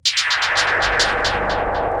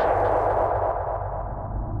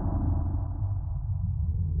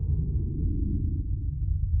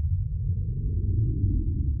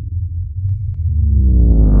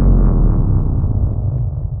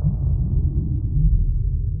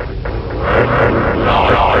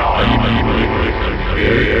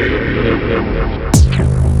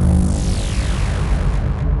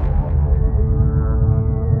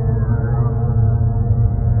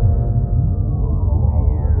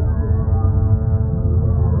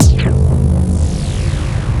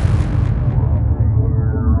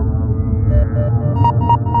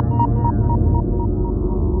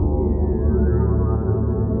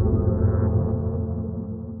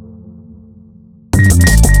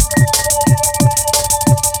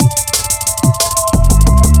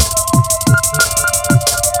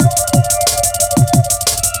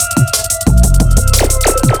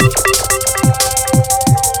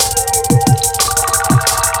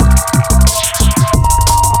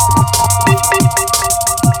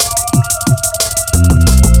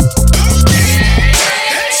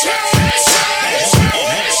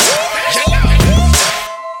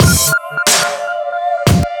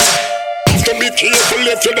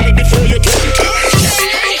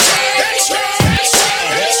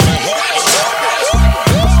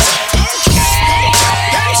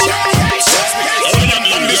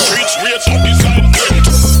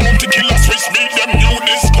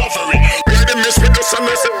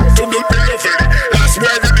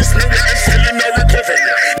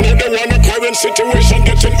Situation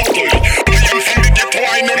getting ugly. I am from the ghetto,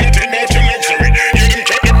 I know nothing about your luxury. You them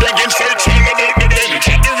try to brag inside, it's all about the bench.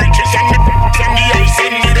 The riches and the p***s and the ice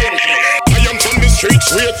and the Bentley. I am from the streets,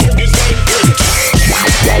 straight to the side gate.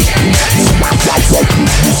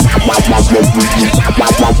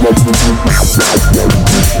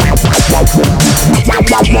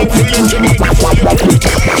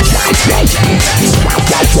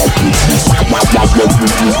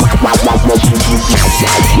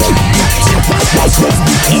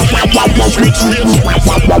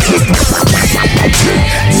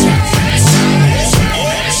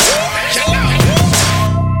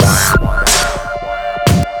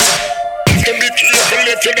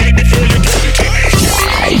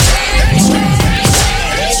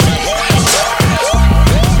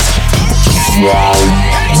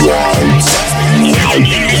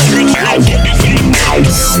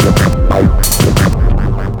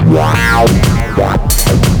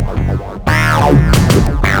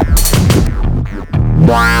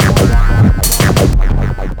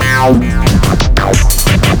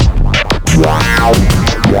 Wow.